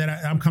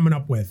that I'm coming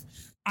up with.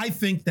 I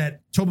think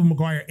that Tobey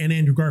Maguire and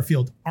Andrew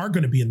Garfield are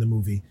going to be in the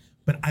movie,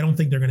 but I don't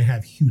think they're going to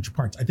have huge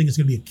parts. I think it's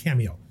going to be a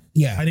cameo.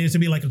 Yeah. I think it's going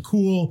to be like a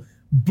cool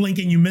blink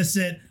and you miss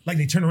it, like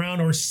they turn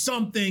around or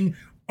something,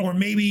 or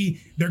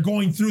maybe they're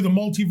going through the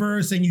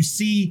multiverse and you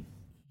see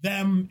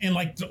them in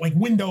like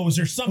windows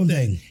or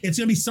something. It's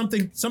going to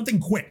be something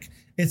quick.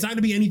 It's not going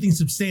to be anything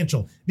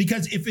substantial,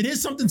 because if it is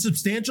something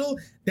substantial,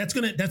 that's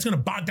going to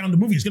bog down the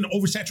movie. It's going to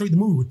oversaturate the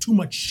movie with too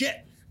much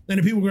shit. Then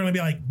people are going to be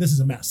like, this is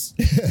a mess,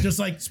 just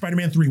like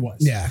Spider-Man 3 was.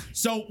 Yeah.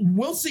 So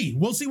we'll see.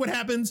 We'll see what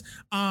happens.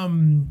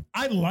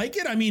 I like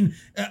it. I mean,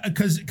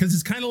 because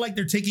it's kind of like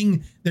they're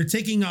taking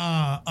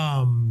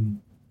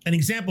an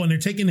example, and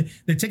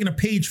they're taking a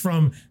page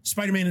from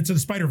Spider-Man Into the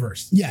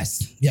Spider-Verse.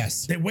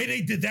 Yes. The way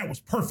they did that was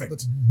perfect.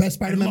 It's best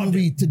Spider-Man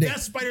movie today.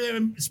 Best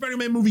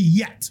Spider-Man movie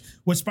yet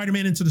was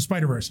Spider-Man Into the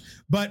Spider-Verse.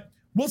 But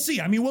we'll see.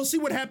 I mean, we'll see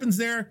what happens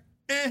there.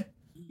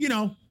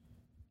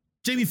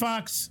 Jamie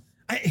Foxx.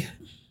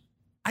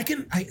 I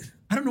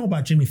don't know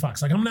about Jamie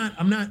Foxx. Like I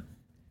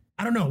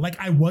don't know. Like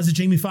I was a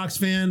Jamie Foxx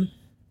fan.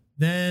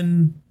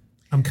 Then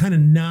I'm kind of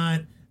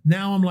not.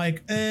 Now I'm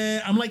like,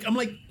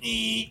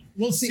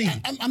 we'll see.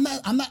 I'm not,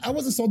 I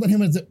wasn't sold on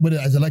him as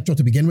Electro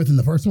to begin with in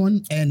the first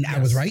one. And I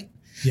was right.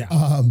 Yeah.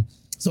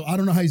 So I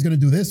don't know how he's going to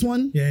do this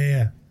one.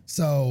 Yeah.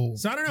 So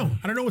I don't know.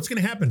 I don't know what's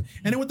going to happen.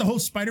 And then with the whole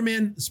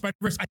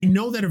Spider-Verse, I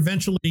know that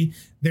eventually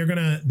they're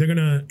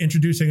gonna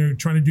introduce and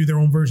trying to do their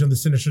own version of the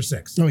Sinister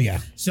Six. Oh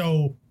yeah.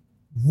 So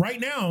right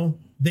now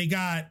they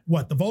got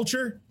what? The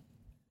Vulture,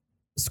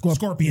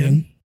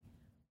 Scorpion,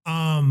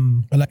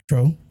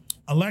 Electro.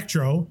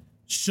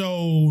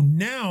 So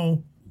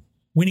now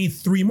we need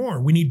 3 more.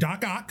 We need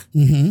Doc Ock.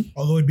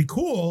 Although it'd be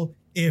cool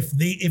if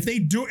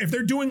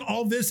they're doing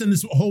all this and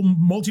this whole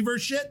multiverse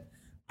shit.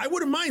 I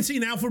wouldn't mind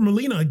seeing Alfred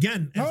Molina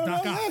again as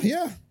Doc Ock.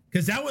 Yeah.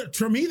 Because that would,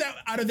 for me, that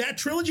out of that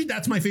trilogy,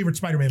 that's my favorite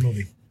Spider-Man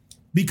movie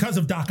because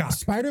of Doc Ock.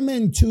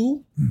 Spider-Man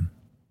 2.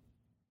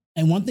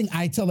 And one thing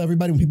I tell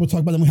everybody when people talk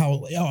about them,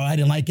 how, I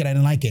didn't like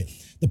it.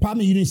 The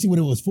problem is you didn't see what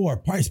it was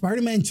for.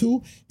 Spider-Man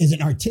 2 is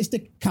an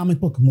artistic comic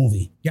book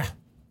movie. Yeah.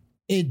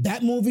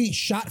 That movie,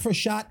 shot for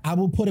shot, I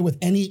will put it with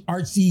any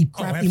artsy,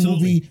 crafty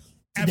movie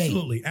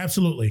today.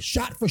 Absolutely.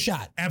 Shot for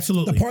shot.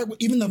 Absolutely. The part,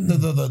 even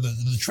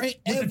the train,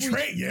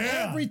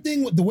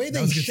 everything, the way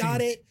they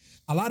shot it,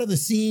 a lot of the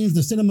scenes, the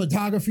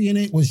cinematography in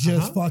it was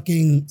just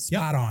fucking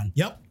spot on.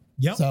 Yep.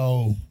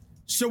 So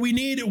we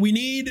need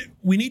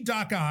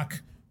Doc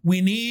Ock.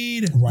 We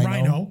need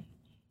Rhino.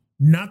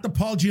 Not the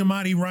Paul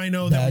Giamatti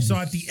Rhino that we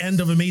saw at the end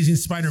of Amazing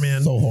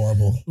Spider-Man. So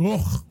horrible.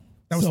 Ugh,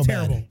 that was so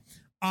terrible.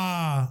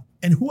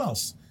 And who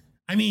else?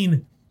 I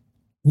mean,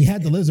 we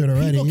had the Lizard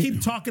already. People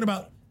keep talking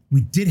about, we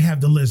did have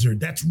the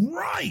Lizard. That's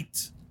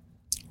right.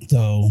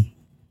 So,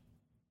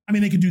 I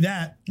mean, they could do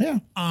that. Yeah.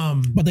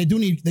 But they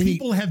need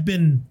have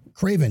been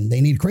Kraven. They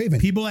need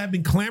Kraven. People have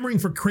been clamoring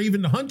for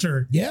Kraven the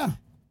Hunter. Yeah.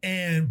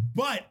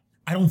 But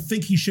I don't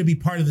think he should be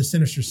part of the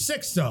Sinister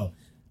Six, though.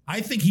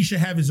 I think he should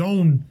have his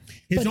own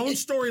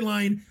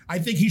storyline. I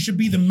think he should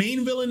be the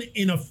main villain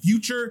in a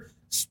future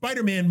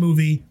Spider-Man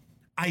movie.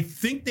 I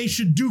think they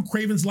should do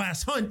Kraven's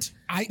Last Hunt.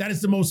 That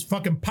is the most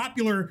fucking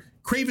popular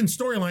Kraven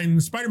storyline in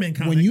the Spider-Man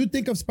comic. When you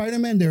think of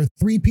Spider-Man, there are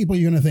three people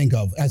you're going to think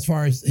of as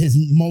far as his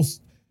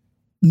most,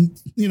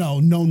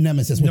 known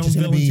nemesis, which is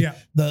going to be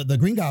the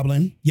Green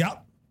Goblin.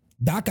 Yep.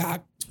 Doc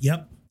Ock.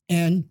 Yep.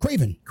 And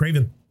Kraven.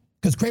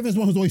 Because Kraven's the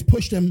one who's always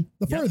pushed him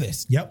the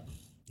furthest. Yep.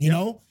 You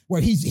know,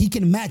 where he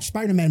can match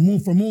Spider-Man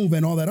move for move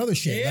and all that other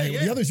shit.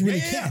 The others really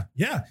can't.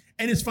 Yeah.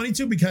 And it's funny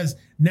too, because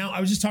now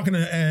I was just talking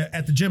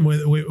at the gym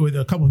with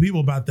a couple of people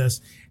about this,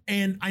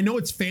 and I know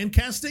it's fan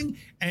casting,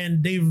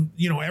 and they've,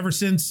 ever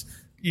since,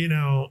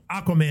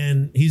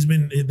 Aquaman,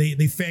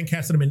 they fan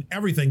casted him in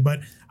everything, but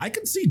I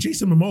can see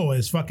Jason Momoa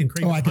as fucking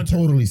Kraven. Oh, I can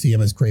totally see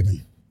him as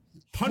Kraven.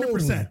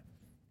 100%.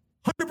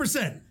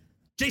 100%.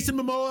 Jason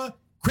Momoa,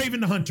 Kraven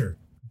the Hunter.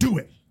 Do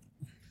it.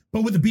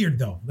 But with a beard,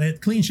 though,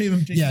 that clean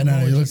shaven.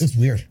 It's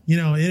weird.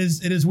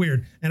 It is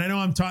weird. And I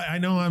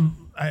know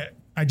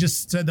I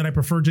just said that I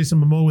prefer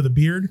Jason Momoa with a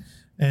beard.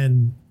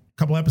 And a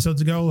couple episodes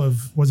ago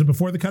was it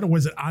before the cut or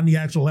was it on the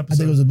actual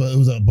episode? I think it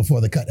was a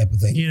before the cut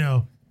episode.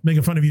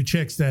 Making fun of you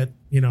chicks that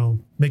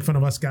make fun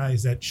of us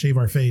guys that shave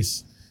our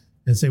face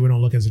and say we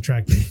don't look as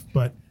attractive.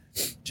 But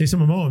Jason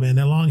Momoa, man,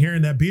 that long hair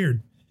and that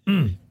beard.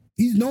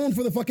 He's known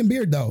for the fucking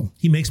beard, though.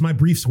 He makes my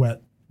brief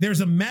sweat.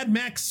 There's a Mad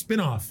Max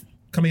spinoff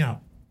coming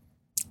out.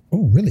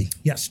 Oh, really?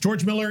 Yes.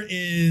 George Miller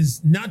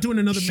is not doing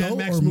another Mad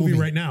Max movie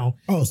right now.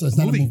 Oh, so it's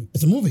not a movie.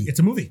 It's a movie.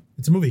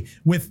 It's a movie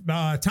with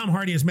Tom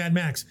Hardy as Mad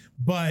Max.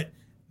 But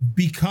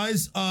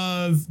because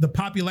of the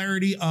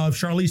popularity of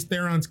Charlize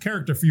Theron's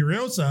character,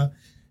 Furiosa,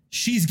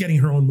 she's getting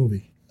her own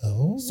movie.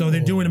 Oh. So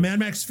they're doing a Mad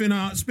Max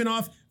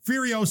spinoff,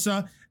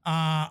 Furiosa.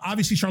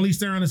 Obviously, Charlize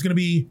Theron is going to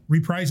be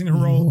reprising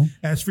her role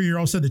as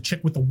Furiosa, the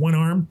chick with the one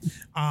arm.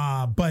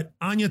 But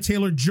Anya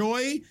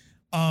Taylor-Joy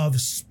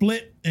of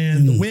Split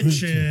and The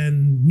Witch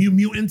and New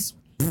Mutants,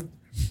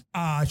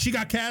 she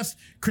got cast.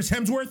 Chris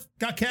Hemsworth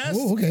got cast.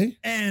 Oh, okay.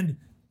 And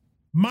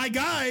my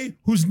guy,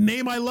 whose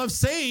name I love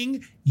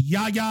saying,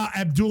 Yahya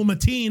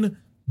Abdul-Mateen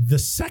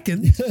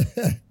II,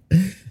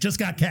 just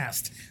got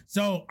cast.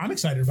 So I'm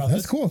excited about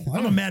this. That's cool.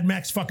 I'm a Mad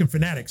Max fucking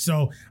fanatic,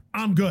 so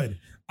I'm good.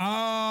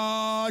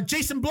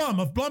 Jason Blum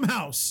of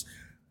Blumhouse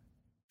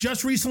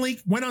just recently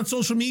went on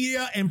social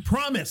media and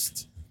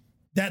promised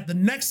that the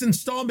next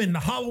installment in the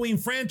Halloween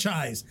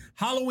franchise,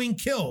 Halloween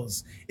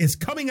Kills, is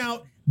coming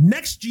out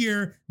next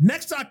year,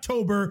 next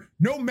October,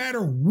 no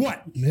matter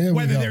what.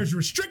 Whether there's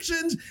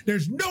restrictions,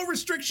 there's no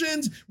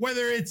restrictions,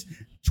 whether it's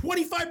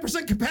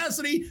 25%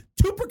 capacity,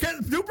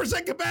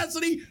 2%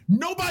 capacity,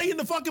 nobody in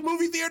the fucking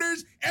movie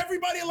theaters,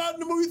 everybody allowed in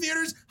the movie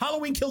theaters,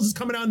 Halloween Kills is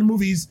coming out in the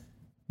movies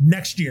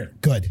next year.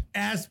 Good.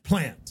 As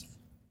planned.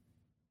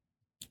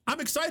 I'm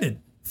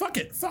excited. Fuck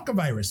it. Fuck a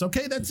virus.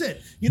 Okay, that's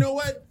it. You know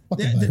what?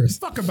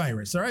 Fuck a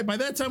virus. All right. By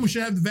that time, we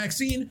should have the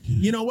vaccine.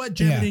 You know what?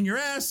 Jam it in your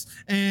ass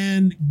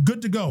and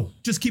good to go.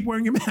 Just keep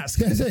wearing your mask.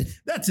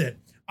 That's it.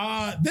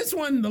 This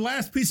one, the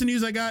last piece of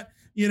news I got,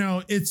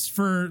 it's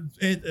for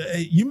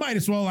it. You might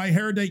as well. I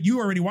heard that you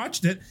already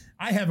watched it.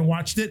 I haven't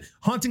watched it.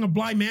 Haunting of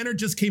Bly Manor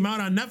just came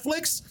out on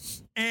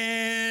Netflix,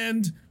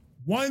 and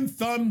 1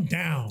 thumb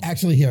down.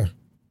 Actually, here.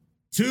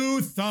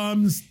 2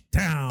 thumbs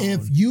down.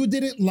 If you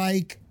didn't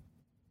like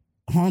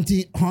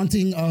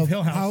Haunting of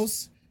Hill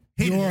House,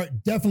 you're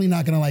definitely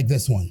not going to like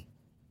this one.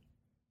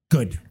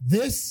 Good.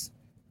 There's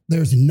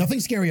nothing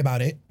scary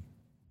about it.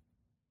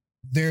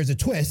 There's a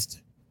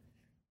twist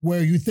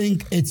where you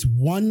think it's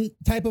one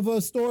type of a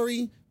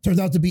story, turns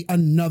out to be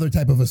another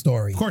type of a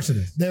story. Of course it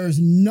is. There's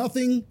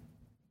nothing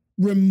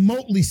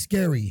remotely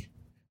scary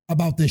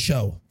about this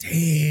show.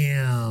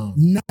 Damn.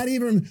 Not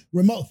even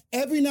remote.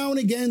 Every now and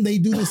again, they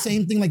do the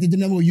same thing like they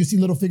did where you see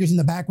little figures in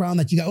the background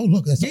that you go, oh,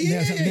 look, there's something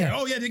there.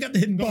 Oh, yeah, they got the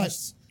hidden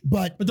ghosts.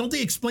 But don't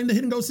they explain the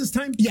hidden ghosts this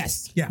time?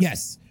 Yes. Yeah.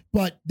 Yes.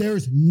 But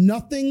there's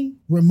nothing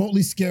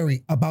remotely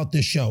scary about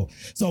this show.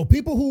 So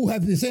people who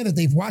have been saying that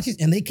they've watched it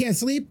and they can't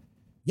sleep,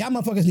 y'all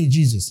motherfuckers need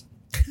Jesus.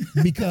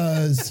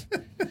 Because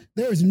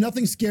there is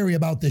nothing scary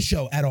about this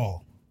show at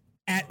all.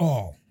 At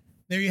all.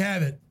 There you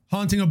have it.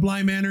 Haunting of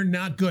Bly Manor,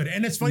 not good.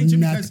 And it's funny too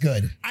because not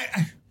good.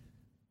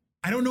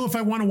 I don't know if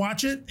I want to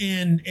watch it,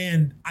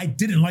 and I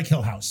didn't like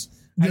Hill House.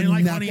 I didn't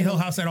like Haunting Hill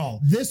House at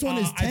all. This one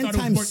is 10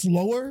 times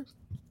slower.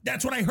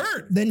 That's what I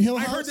heard. Then Hill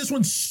House? I heard this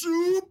one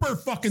super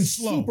fucking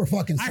slow. Super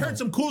fucking slow. I heard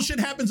some cool shit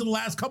happens in the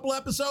last couple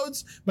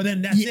episodes, but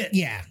then that's it.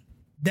 Yeah.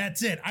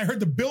 That's it. I heard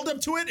the buildup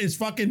to it is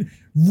fucking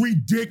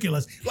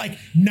ridiculous. Like,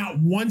 not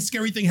one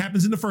scary thing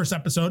happens in the first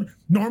episode.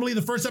 Normally,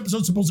 the first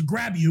episode's supposed to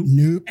grab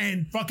you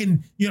and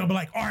fucking, be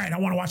like, all right, I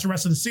want to watch the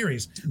rest of the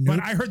series.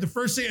 But I heard the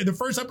first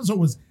episode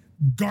was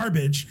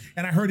garbage,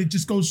 and I heard it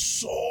just goes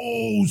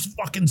so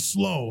fucking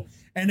slow.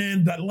 And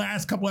then the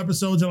last couple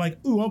episodes are like,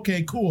 ooh,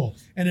 okay, cool.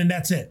 And then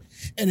that's it.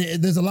 And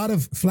there's a lot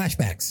of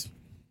flashbacks.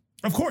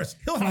 Of course.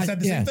 Hill House had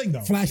the same thing,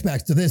 though.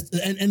 Flashbacks to this.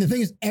 And the thing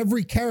is,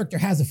 every character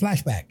has a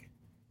flashback.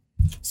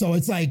 So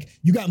it's like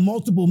you got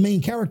multiple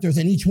main characters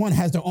and each one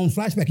has their own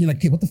flashback. And you're like,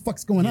 okay, what the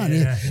fuck's going on?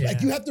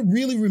 Like you have to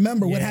really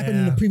remember what happened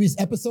in the previous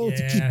episode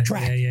to keep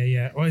track.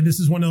 Yeah. Well, this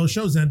is one of those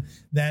shows then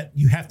that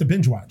you have to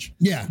binge watch.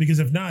 Yeah. Because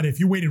if not, if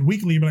you waited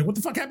weekly, you'd be like, what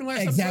the fuck happened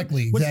last episode?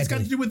 What's this got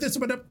to do with this?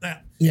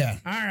 Yeah.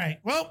 All right.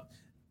 Well,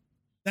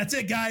 that's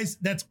it, guys.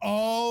 That's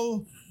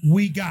all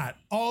we got.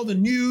 All the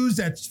news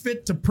that's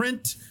fit to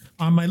print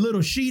on my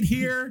little sheet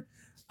here.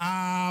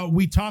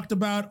 We talked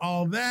about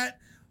all that.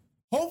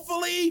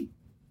 Hopefully,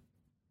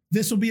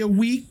 this will be a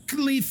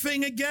weekly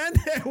thing again.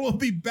 We'll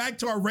be back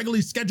to our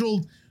regularly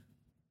scheduled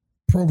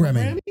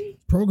programming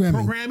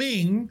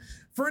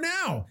for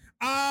now.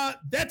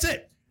 That's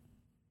it.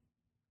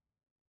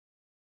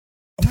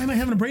 Why am I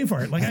having a brain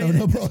fart? Like, I don't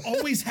know, bro. It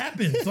always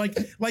happens. Like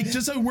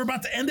just so we're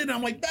about to end it, and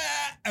I'm like,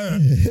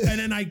 and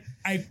then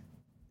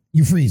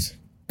you freeze.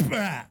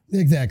 Bah.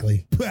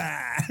 Exactly.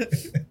 Bah.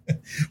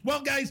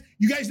 Well, guys,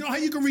 you guys know how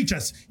you can reach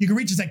us. You can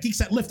reach us at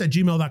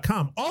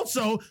geeksatlift@gmail.com.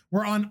 Also,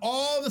 we're on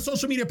all the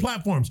social media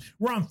platforms.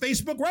 We're on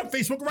Facebook. We're on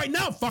Facebook right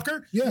now,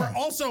 fucker. Yeah. We're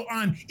also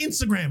on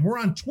Instagram. We're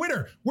on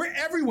Twitter. We're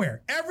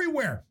everywhere.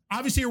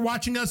 Obviously, you're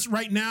watching us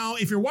right now.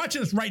 If you're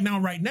watching us right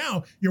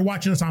now, you're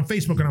watching us on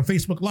Facebook and on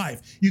Facebook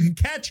Live. You can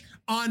catch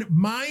on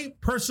my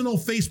personal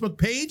Facebook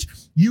page,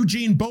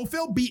 Eugene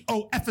Bofill,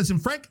 B-O-F as in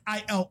Frank,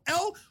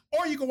 I-L-L,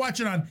 or you can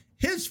watch it on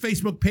his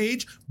Facebook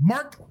page,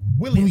 Mark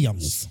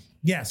Williams.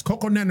 Yes,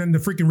 Coco Nut and the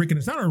freaking Rican.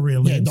 It's not our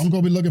real name. Yeah, don't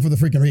go be looking for the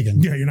freaking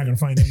Rican. Yeah, you're not going to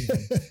find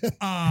anything.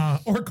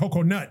 Or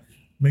Coco Nut.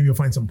 Maybe you'll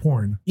find some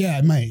porn. Yeah,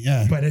 it might,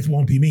 yeah. But it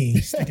won't be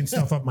me sticking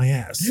stuff up my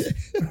ass.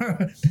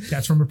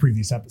 That's from a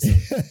previous episode.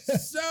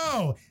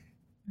 So,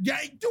 yeah,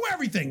 do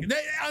everything.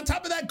 On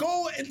top of that,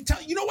 go and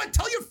tell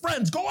your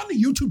friends. Go on the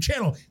YouTube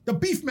channel, the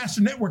Beefmaster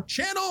Network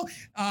channel.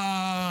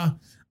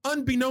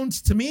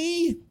 Unbeknownst to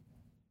me,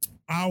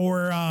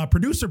 our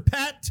producer,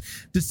 Pat,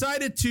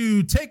 decided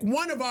to take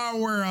one of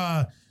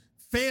our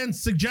fan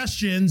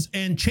suggestions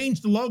and change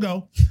the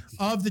logo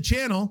of the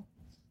channel.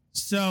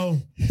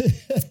 So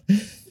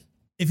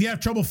if you have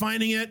trouble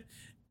finding it,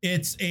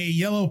 it's a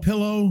yellow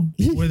pillow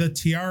with a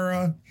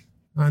tiara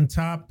on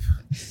top.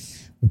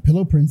 The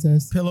Pillow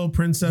Princess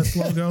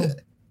Logo.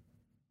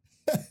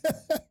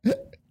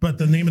 But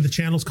the name of the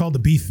channel is called the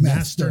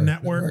Beefmaster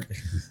Network.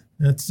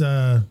 That's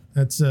an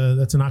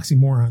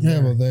oxymoron. Yeah,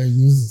 well,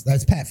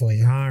 that's Pat for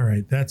you. All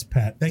right, that's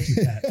Pat. Thank you,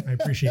 Pat. I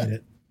appreciate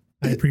it.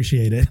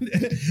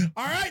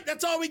 All right,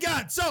 that's all we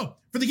got. So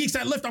for the Geeks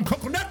That Lift, I'm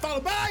Coco Nut,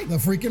 followed by the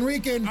freaking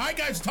Rican. All right,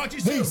 guys, talk to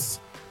you soon.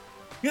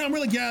 You know, I'm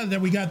really glad that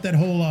we got that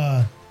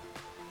whole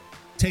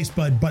taste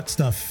bud butt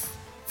stuff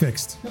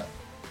fixed.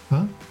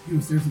 Huh? You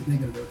were seriously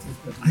thinking about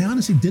taste buds? I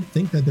honestly did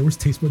think that there was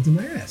taste buds in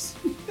my ass.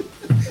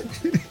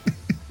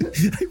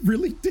 I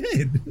really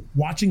did.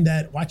 Watching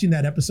that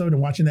episode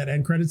and watching that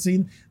end credit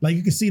scene, like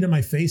you could see it in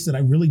my face that I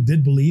really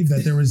did believe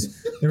that there was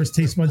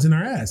taste buds in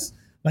our ass.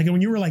 Like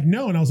when you were like,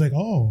 no, and I was like,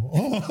 oh.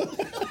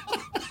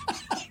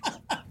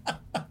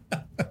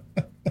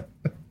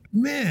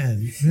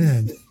 man.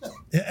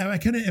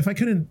 If I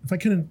couldn't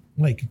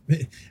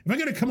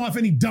come off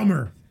any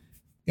dumber,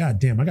 god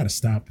damn, I gotta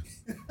stop.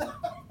 All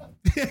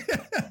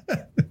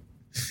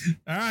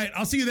right,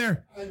 I'll see you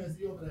there. I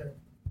see you over there.